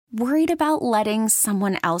Worried about letting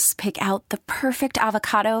someone else pick out the perfect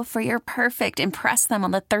avocado for your perfect impress them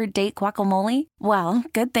on the third date guacamole? Well,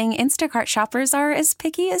 good thing Instacart shoppers are as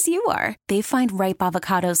picky as you are. They find ripe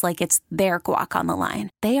avocados like it's their guac on the line.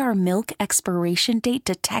 They are milk expiration date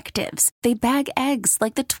detectives. They bag eggs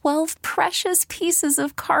like the 12 precious pieces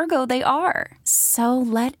of cargo they are. So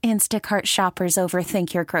let Instacart shoppers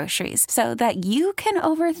overthink your groceries so that you can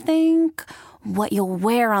overthink what you'll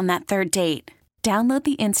wear on that third date. Download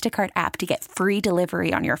the Instacart app to get free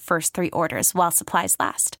delivery on your first 3 orders while supplies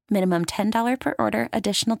last. Minimum $10 per order.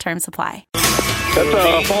 Additional terms apply.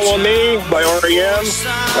 That's Follow Me by R.E.M.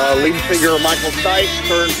 Lead singer Michael Stipe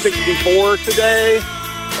turned 64 today.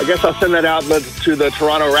 I guess I'll send that out to the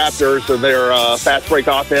Toronto Raptors and their fast break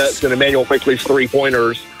offense and Emmanuel Quickley's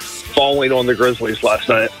three-pointers falling on the Grizzlies last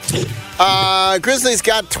night. Grizzlies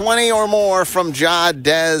got 20 or more from Ja,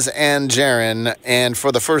 Dez, and Jaren, and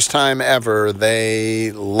for the first time ever,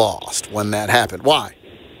 they lost when that happened. Why?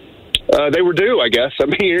 They were due, I guess. I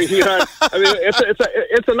mean, it's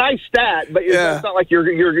a nice stat, but it's not like you're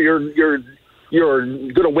going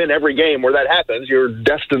to win every game where that happens. You're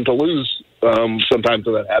destined to lose sometimes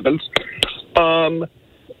when that happens.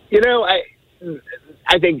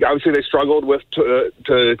 I think obviously they struggled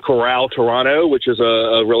to corral Toronto, which is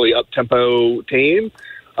a really up-tempo team.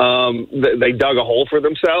 They dug a hole for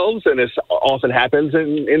themselves, and this often happens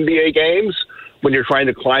in NBA games when you're trying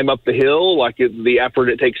to climb up the hill, the effort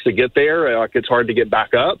it takes to get there, it's hard to get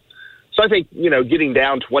back up. So I think, getting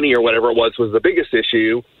down 20 or whatever it was the biggest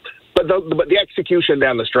issue. But the execution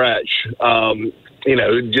down the stretch,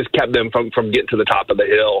 just kept them from getting to the top of the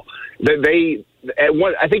hill. I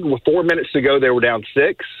think with 4 minutes to go, they were down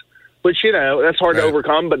 6, which, that's hard to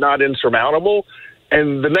overcome, but not insurmountable.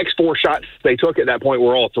 And the next 4 shots they took at that point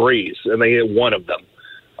were all threes, and they hit one of them.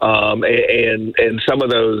 And some of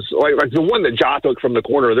those, like the one that Ja took from the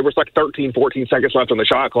corner, there was 13, 14 seconds left on the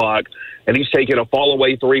shot clock, and he's taking a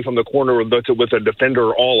fall-away three from the corner with a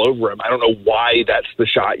defender all over him. I don't know why that's the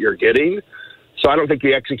shot you're getting. So I don't think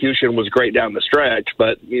the execution was great down the stretch,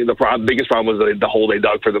 but the biggest problem was the hole they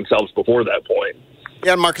dug for themselves before that point.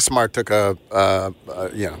 Yeah, Marcus Smart took a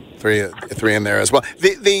three in there as well.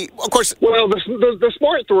 Of course. Well, the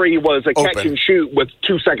Smart three was a catch and shoot with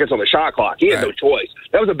 2 seconds on the shot clock. He had no choice.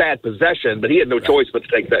 That was a bad possession, but he had no choice but to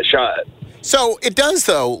take that shot. So it does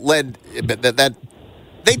though lead that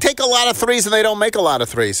they take a lot of threes and they don't make a lot of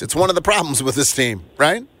threes. It's one of the problems with this team,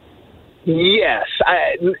 right? Yes,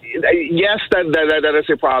 that is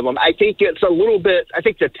a problem. I think it's a little bit. I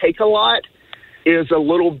think the take a lot is a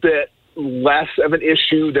little bit less of an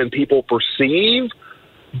issue than people perceive,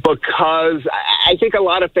 because I think a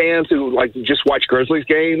lot of fans who just watch Grizzlies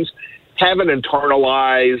games haven't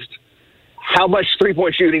internalized how much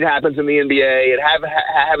 3-point shooting happens in the NBA, and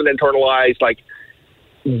haven't internalized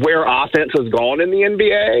where offense has gone in the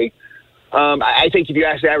NBA. I think if you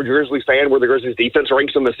ask the average Grizzlies fan where the Grizzlies defense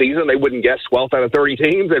ranks in the season, they wouldn't guess 12th out of 30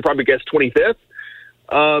 teams. They'd probably guess 25th,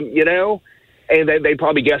 and they'd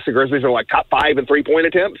probably guess the Grizzlies are top 5 in 3-point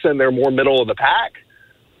attempts, and they're more middle of the pack.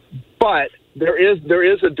 But there is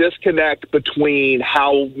a disconnect between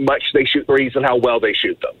how much they shoot threes and how well they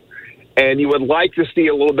shoot them. And you would like to see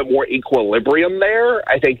a little bit more equilibrium there.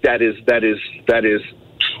 I think that is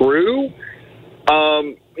true.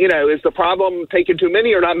 Is the problem taking too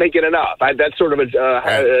many or not making enough? That's sort of a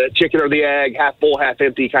chicken or the egg, half full, half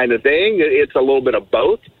empty kind of thing. It's a little bit of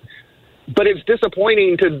both, but it's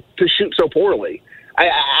disappointing to shoot so poorly.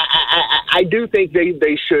 I do think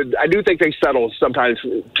they should. I do think they settle sometimes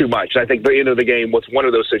too much. I think the end of the game was one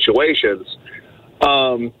of those situations.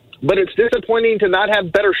 But it's disappointing to not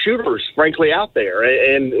have better shooters, frankly, out there.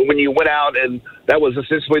 And when you went out, and that was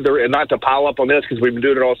essentially and not to pile up on this because we've been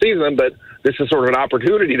doing it all season, but this is sort of an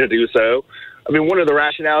opportunity to do so. I mean, one of the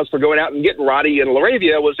rationales for going out and getting Roddy and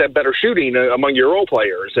LaRavia was to have better shooting among your role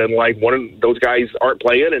players. And one of those guys aren't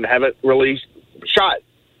playing and haven't really shot,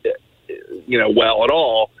 well at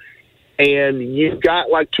all. And you've got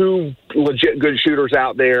 2 legit good shooters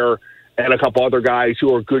out there, and a couple other guys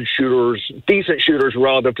who are good shooters, decent shooters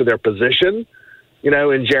relative to their position. In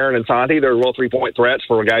Jaren and Santi, they're real 3-point threats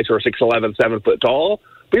for guys who are 6'11", 7 foot tall.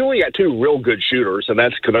 But you only got 2 real good shooters, and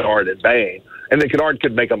that's Kennard and Bane. And then Kennard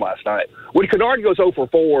could make them last night. When Kennard goes 0 for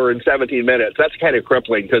 4 in 17 minutes, that's kind of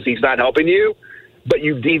crippling because he's not helping you. But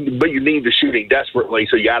you need the shooting desperately,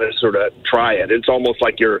 so you got to sort of try it. It's almost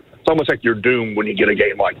like you're doomed when you get a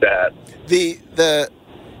game like that.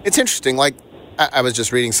 It's interesting. I was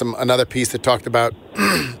just reading another piece that talked about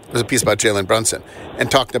it was a piece about Jalen Brunson and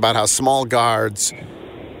talked about how small guards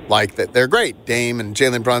that they're great, Dame and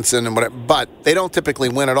Jalen Brunson and whatever, but they don't typically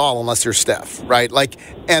win at all unless you're Steph, right?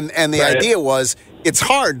 And the idea was it's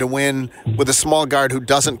hard to win with a small guard who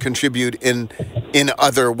doesn't contribute in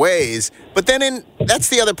other ways. But then that's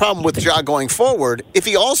the other problem with Ja going forward. If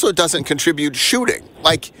he also doesn't contribute shooting,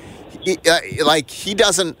 like he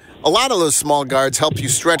doesn't. A lot of those small guards help you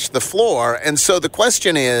stretch the floor, and so the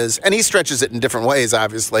question is, and he stretches it in different ways,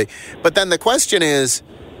 obviously. But then the question is,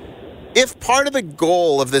 if part of the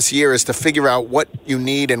goal of this year is to figure out what you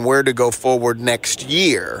need and where to go forward next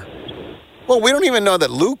year, well, we don't even know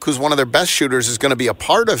that Luke, who's one of their best shooters, is going to be a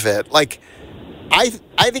part of it. Like, I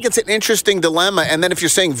think it's an interesting dilemma. And then if you're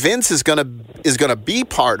saying Vince is going to be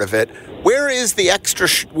part of it, where is the extra?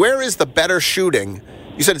 Where is the better shooting?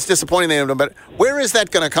 You said it's disappointing they don't know, but where is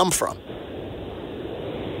that going to come from?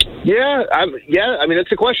 Yeah. I mean,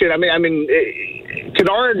 it's a question. I mean,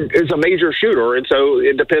 Kennard is a major shooter, and so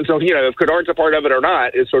it depends on if Kennard's a part of it or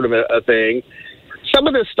not is sort of a thing. Some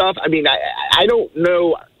of this stuff, I mean, I don't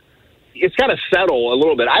know. It's got to settle a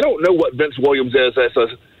little bit. I don't know what Vince Williams is as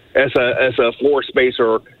a floor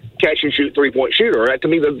spacer, catch and shoot 3-point shooter. To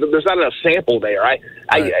me, there's not enough sample there.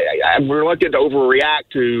 I'm reluctant to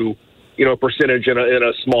overreact to a percentage in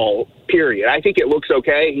a small period. I think it looks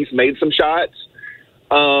okay. He's made some shots.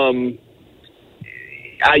 You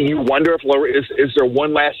wonder if is there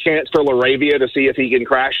one last chance for LaRavia to see if he can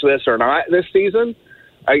crash this or not this season.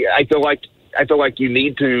 I feel like you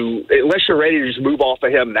need to, unless you're ready to just move off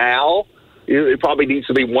of him now. It probably needs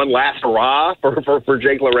to be one last hurrah for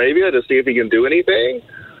Jake LaRavia to see if he can do anything.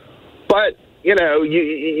 But you're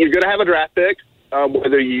going to have a draft pick,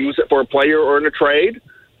 whether you use it for a player or in a trade.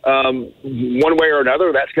 One way or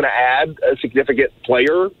another, that's going to add a significant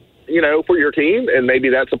player, for your team, and maybe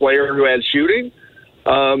that's a player who adds shooting.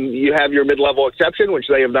 You have your mid-level exception, which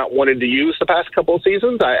they have not wanted to use the past couple of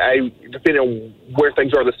seasons. Depending on where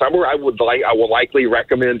things are this summer, I will likely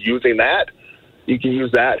recommend using that. You can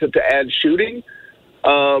use that to add shooting.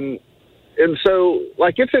 And so,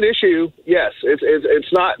 it's an issue. Yes,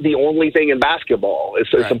 it's not the only thing in basketball.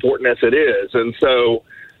 It's as important as it is. And so,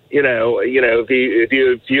 if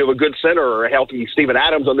you have a good center or a healthy Steven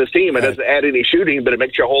Adams on this team, it doesn't add any shooting, but it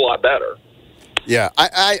makes you a whole lot better. Yeah,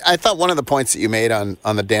 I thought one of the points that you made on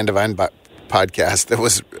the Dan Devine podcast that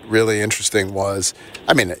was really interesting was,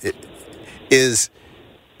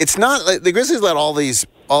 it's not like the Grizzlies let all these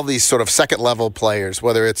sort of second level players,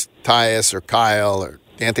 whether it's Tyus or Kyle or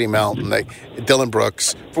Anthony Melton, Dylan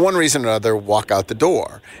Brooks, for one reason or another, walk out the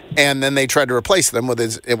door. And then they tried to replace them with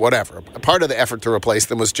whatever. Part of the effort to replace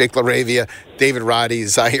them was Jake LaRavia, David Roddy,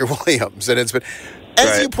 Zaire Williams. And it's been,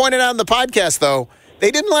 as you pointed out in the podcast, though,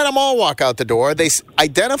 they didn't let them all walk out the door. They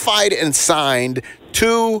identified and signed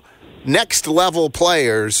 2 next-level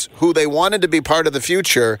players who they wanted to be part of the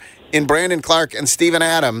future in Brandon Clark and Steven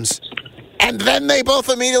Adams, and then they both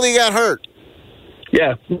immediately got hurt.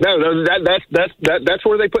 Yeah, no, that's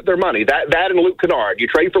where they put their money. That and Luke Kennard. You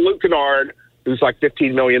trade for Luke Kennard, who's like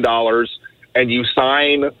 $15 million, and you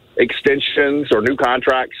sign extensions or new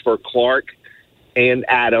contracts for Clark and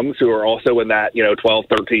Adams, who are also in that 12,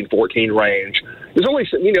 13, 14 range. There's only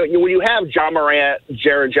when you have John Morant,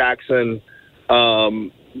 Jaren Jackson,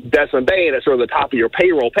 Desmond Bane at sort of the top of your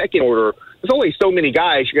payroll pecking order. There's only so many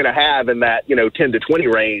guys you're going to have in that 10 to 20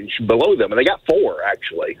 range below them, and they got 4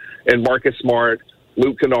 actually, and Marcus Smart,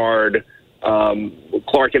 Luke Kennard,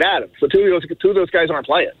 Clark, and Adams. So two of those guys aren't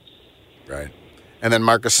playing. Right. And then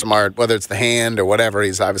Marcus Smart, whether it's the hand or whatever,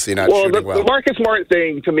 he's obviously not shooting well. The Marcus Smart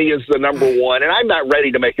thing, to me, is the number one, and I'm not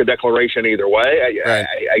ready to make a declaration either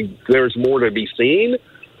way. There's more to be seen.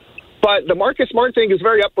 But the Marcus Smart thing is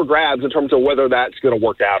very up for grabs in terms of whether that's going to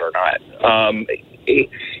work out or not.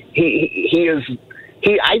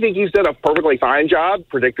 I think he's done a perfectly fine job,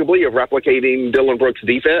 predictably, of replicating Dylan Brooks'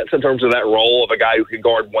 defense in terms of that role of a guy who can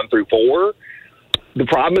guard 1 through 4. The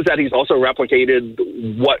problem is that he's also replicated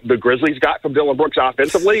what the Grizzlies got from Dylan Brooks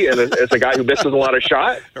offensively, and as a guy who misses a lot of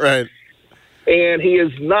shots. Right. And he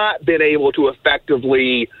has not been able to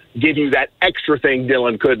effectively give you that extra thing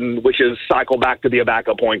Dylan couldn't, which is cycle back to be a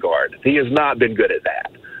backup point guard. He has not been good at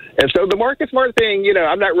that. And so the Marcus Smart thing,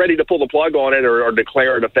 I'm not ready to pull the plug on it or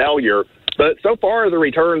declare it a failure. But so far, the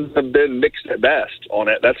returns have been mixed at best on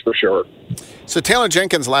it, that's for sure. So Taylor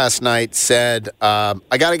Jenkins last night said,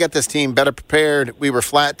 I got to get this team better prepared. We were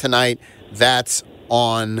flat tonight. That's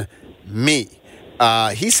on me.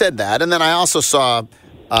 He said that. And then I also saw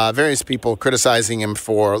various people criticizing him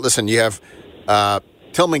for, listen, you have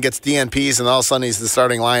Tillman gets DNPs and all of a sudden he's the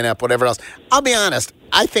starting lineup, whatever else. I'll be honest.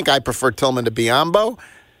 I think I prefer Tillman to Biyombo.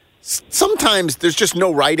 sometimes there's just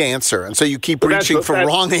no right answer, and so you keep reaching for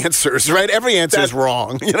wrong answers, right? Every answer is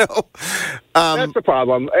wrong, that's the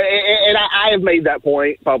problem. And I have made that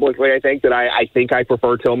point publicly. I think that I think I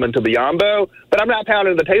prefer Tillman to Biyombo, but I'm not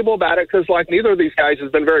pounding the table about it because, neither of these guys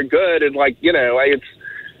has been very good, and, it's...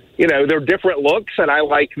 they're different looks, and I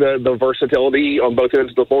like the versatility on both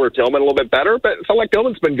ends of the floor of Tillman a little bit better, but I feel like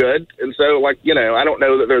Tillman's been good. And so, I don't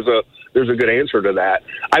know that there's a good answer to that.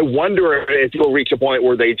 I wonder if you'll reach a point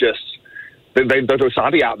where they throw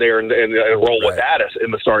Santi out there and roll with that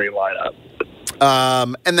in the starting lineup.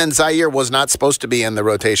 And then Zaire was not supposed to be in the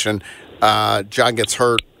rotation. John gets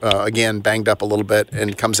hurt, again, banged up a little bit,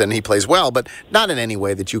 and comes in. He plays well, but not in any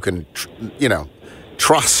way that you can,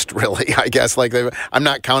 trust, really, I guess. I'm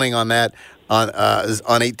not counting on that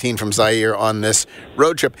on 18 from Zaire on this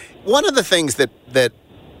road trip. One of the things that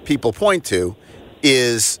people point to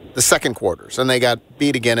is the second quarters, and they got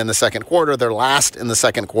beat again in the second quarter. They're last in the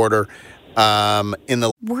second quarter.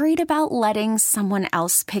 Worried about letting someone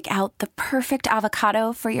else pick out the perfect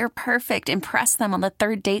avocado for your perfect impress them on the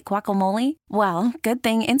third date guacamole? Well, good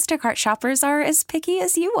thing Instacart shoppers are as picky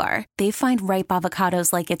as you are. They find ripe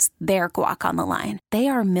avocados like it's their guac on the line. They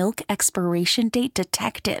are milk expiration date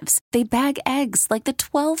detectives. They bag eggs like the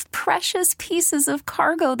 12 precious pieces of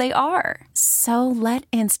cargo they are. So let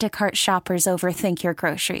Instacart shoppers overthink your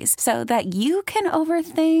groceries so that you can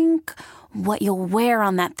overthink what you'll wear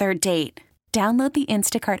on that third date. Download the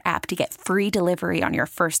Instacart app to get free delivery on your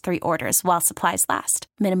first 3 orders while supplies last.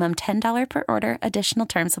 Minimum $10 per order. Additional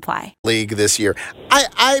terms apply. League this year.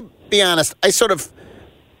 I be honest, I sort of,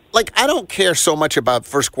 I don't care so much about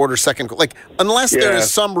first quarter, second quarter, unless there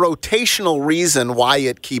is some rotational reason why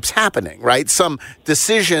it keeps happening, right? Some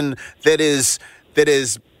decision that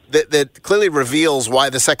clearly reveals why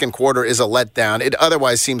the second quarter is a letdown. It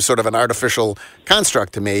otherwise seems sort of an artificial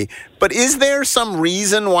construct to me. But is there some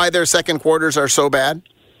reason why their second quarters are so bad?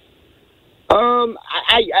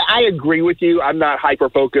 I agree with you. I'm not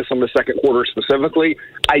hyper-focused on the second quarter specifically.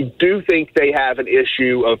 I do think they have an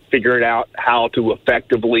issue of figuring out how to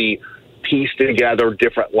effectively piece together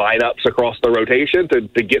different lineups across the rotation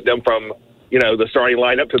to get them from, the starting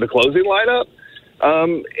lineup to the closing lineup.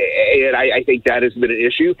 And I think that has been an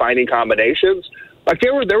issue, finding combinations.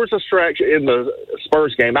 There was a stretch in the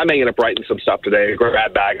Spurs game. I may end up writing some stuff today,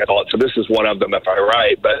 grab bag, I thought. So this is one of them if I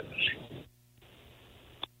write. But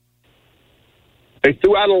they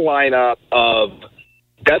threw out a lineup of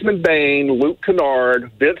Desmond Bain, Luke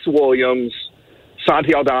Kennard, Vince Williams,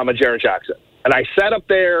 Santi Aldama, Jaren Jackson. And I sat up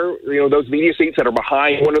there, those media seats that are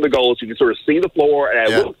behind one of the goals. You can sort of see the floor.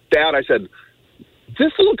 And I looked down. I said,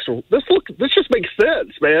 This just makes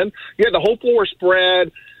sense, man. You had the whole floor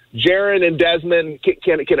spread. Jaren and Desmond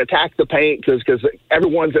can attack the paint because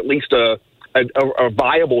everyone's at least a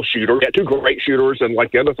viable shooter. You got 2 great shooters, and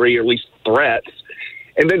the other 3 are at least threats.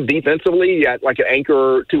 And then defensively, you got an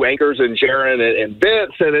anchor, 2 anchors, and Jaren and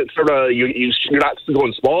Vince, and it's sort of you're not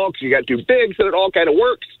going small because you got 2 bigs, and it all kind of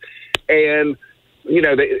works. And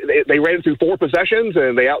they ran it through 4 possessions,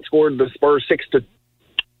 and they outscored the Spurs 6-2.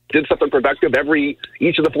 Did something productive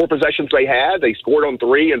each of the 4 possessions they had. They scored on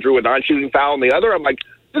 3 and drew a non-shooting foul on the other. I'm like,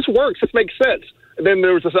 this works. This makes sense. And then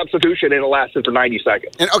there was a substitution, and it lasted for 90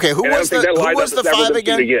 seconds. And okay, who was the 5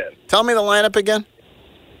 again? Tell me the lineup again.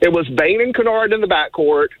 It was Bain and Kennard in the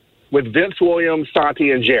backcourt with Vince Williams,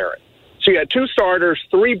 Santi, and Jaren. So you had 2 starters,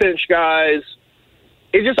 3 bench guys.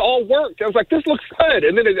 It just all worked. I was like, this looks good.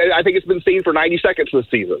 And then I think it's been seen for 90 seconds this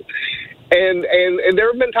season. And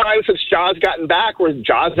there have been times since Ja's gotten back where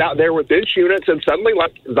Ja's out there with bench units, and suddenly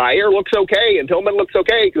Zaire looks okay and Tillman looks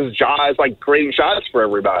okay because Ja is creating shots for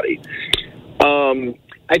everybody.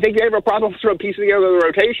 I think they have a problem sort of piecing together the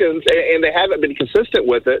rotations, and they haven't been consistent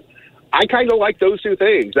with it. I kind of like those 2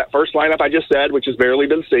 things. That first lineup I just said, which has barely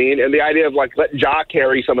been seen, and the idea of let Ja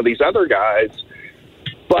carry some of these other guys.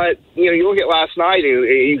 But, you look at last night, and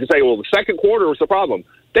you can say, well, the second quarter was the problem.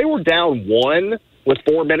 They were down 1 with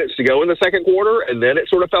 4 minutes to go in the second quarter, and then it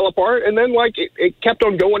sort of fell apart. And then, it kept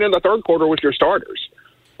on going in the third quarter with your starters.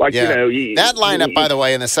 That lineup, by the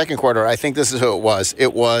way, in the second quarter, I think this is who it was.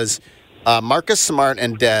 It was Marcus Smart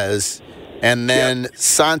and Dez, and then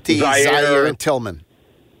Santi, Zaire, and Tillman.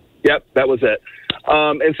 Yep, that was it.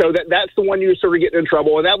 And so that's the one you sort of getting in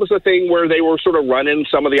trouble. And that was the thing where they were sort of running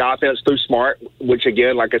some of the offense through Smart, which,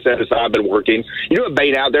 again, like I said, has not been working. With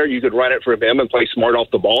Bain out there, you could run it from him and play Smart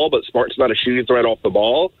off the ball, but Smart's not a shooting threat off the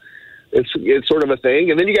ball. It's sort of a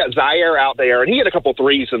thing. And then you got Zaire out there, and he had a couple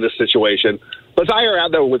threes in this situation. But Zaire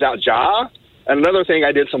out there without Ja. And another thing,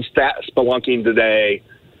 I did some stat spelunking today.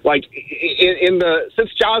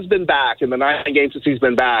 Since Ja's been back, in the 9 games since he's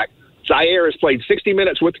been back, Zaire has played 60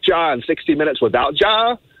 minutes with Ja and 60 minutes without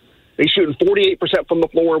Ja. He's shooting 48% from the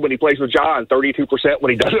floor when he plays with Ja and 32% when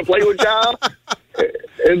he doesn't play with Ja.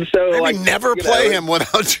 And so, maybe never play him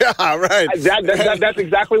without Ja, right? That's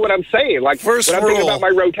exactly what I'm saying. Like, first when I'm thinking about my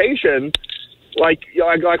rotation, like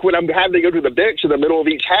when I'm having to go to the bench in the middle of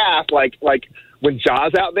each half, like when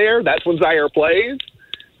Ja's out there, that's when Zaire plays.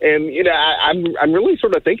 And, I'm really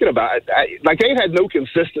sort of thinking about it. They've had no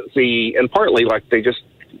consistency, and partly,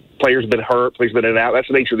 players been hurt, players been in and out. That's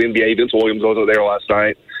the nature of the NBA. Vince Williams wasn't there last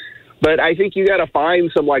night. But I think you got to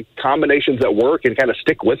find some, combinations that work and kind of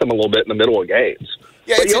stick with them a little bit in the middle of games.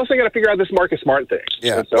 Yeah, but you also got to figure out this Marcus Smart thing.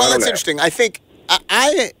 Yeah, so that's interesting. I think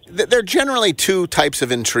there are generally two types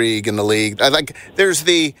of intrigue in the league. There's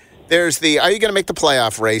the are you going to make the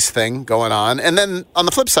playoff race thing going on? And then on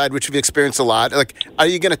the flip side, which we've experienced a lot, are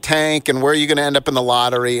you going to tank and where are you going to end up in the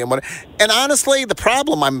lottery and what? And honestly, the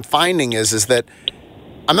problem I'm finding is that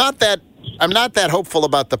I'm not that hopeful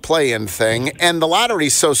about the play-in thing, and the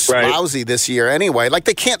lottery's so lousy this year anyway.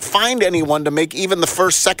 They can't find anyone to make even the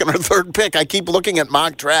first, second, or third pick. I keep looking at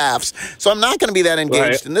mock drafts, so I'm not going to be that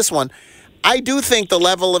engaged in this one. I do think the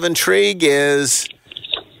level of intrigue is,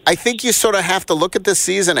 I think you sort of have to look at this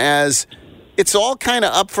season as it's all kind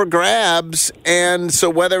of up for grabs, and so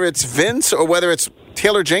whether it's Vince or whether it's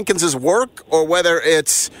Taylor Jenkins' work or whether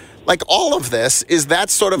it's all of this is that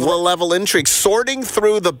sort of the level intrigue, sorting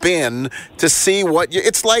through the bin to see what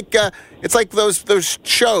it's like those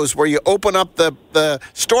shows where you open up the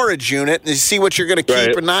storage unit and you see what you're going to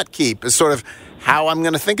keep or not keep is sort of how I'm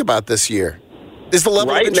going to think about this year. Is the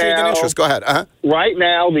level of intrigue and interest? Go ahead. Right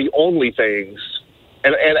now, the only things,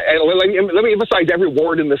 and let me emphasize every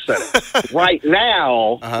word in this sentence. Right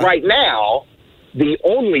now, the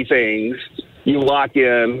only things you lock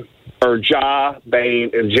in are Ja, Bane,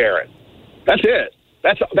 and Jarrett. That's it.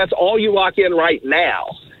 That's all you lock in right now.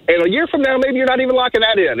 And a year from now, maybe you're not even locking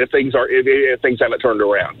that in if things haven't turned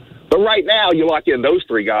around. But right now, you lock in those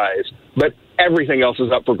three guys. But everything else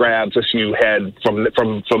is up for grabs as you head from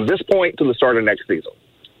this point to the start of next season.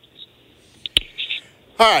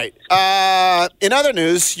 All right. In other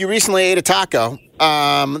news, you recently ate a taco.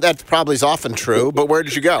 That probably is often true, but where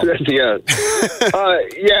did you go? Yeah.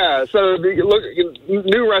 So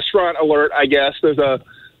new restaurant alert, I guess.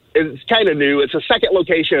 It's kind of new. It's a second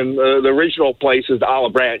location. The original place is the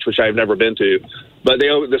Olive Branch, which I've never been to. But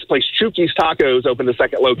this place, Chuki's Tacos, opened a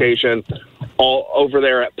second location all over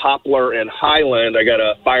there at Poplar and Highland. I got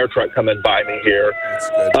a fire truck coming by me here. That's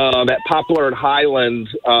good. At Poplar and Highland,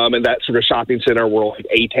 in that sort of shopping center where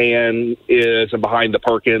ATAN is, and behind the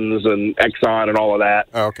Perkins and Exxon and all of that.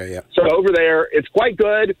 Oh, okay, yeah. So over there, it's quite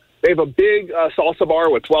good. They have a big salsa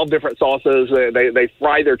bar with 12 different salsas. They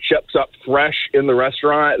fry their chips up fresh in the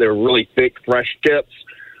restaurant. They're really thick, fresh chips.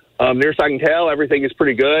 Near as I can tell, everything is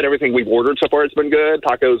pretty good. Everything we've ordered so far has been good.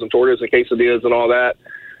 Tacos and tortas and quesadillas and all that.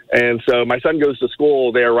 And so my son goes to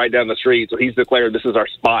school there right down the street, so he's declared this is our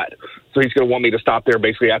spot. So he's going to want me to stop there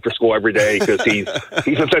basically after school every day because he's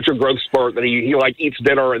in such a growth spurt that he eats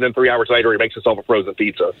dinner and then 3 hours later he makes himself a frozen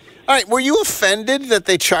pizza. All right, were you offended that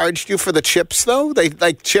they charged you for the chips though?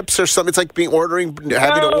 They chips or something. It's like having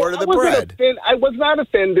to order the bread. I was not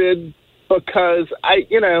offended because I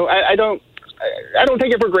don't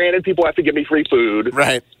take it for granted. People have to give me free food,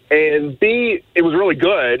 right? And B, it was really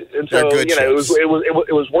good, and so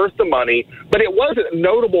it was worth the money. But it wasn't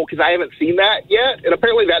notable because I haven't seen that yet, and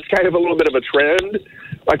apparently that's kind of a little bit of a trend.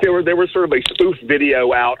 There was sort of a spoof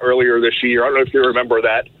video out earlier this year. I don't know if you remember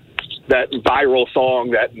that viral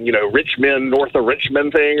song, that Richmond, north of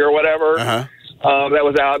Richmond thing or whatever. That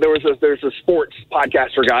was out. There's a sports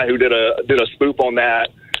podcaster guy who did a spoof on that,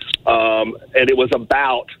 and it was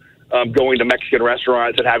about going to Mexican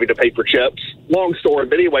restaurants and having to pay for chips. Long story,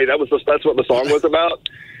 but anyway, that's what the song was about.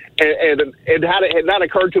 And it had not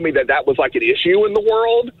occurred to me that was like an issue in the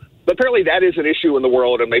world, but apparently that is an issue in the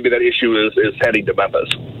world, and maybe that issue is heading to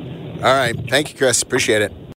Memphis. All right. Thank you, Chris. Appreciate it.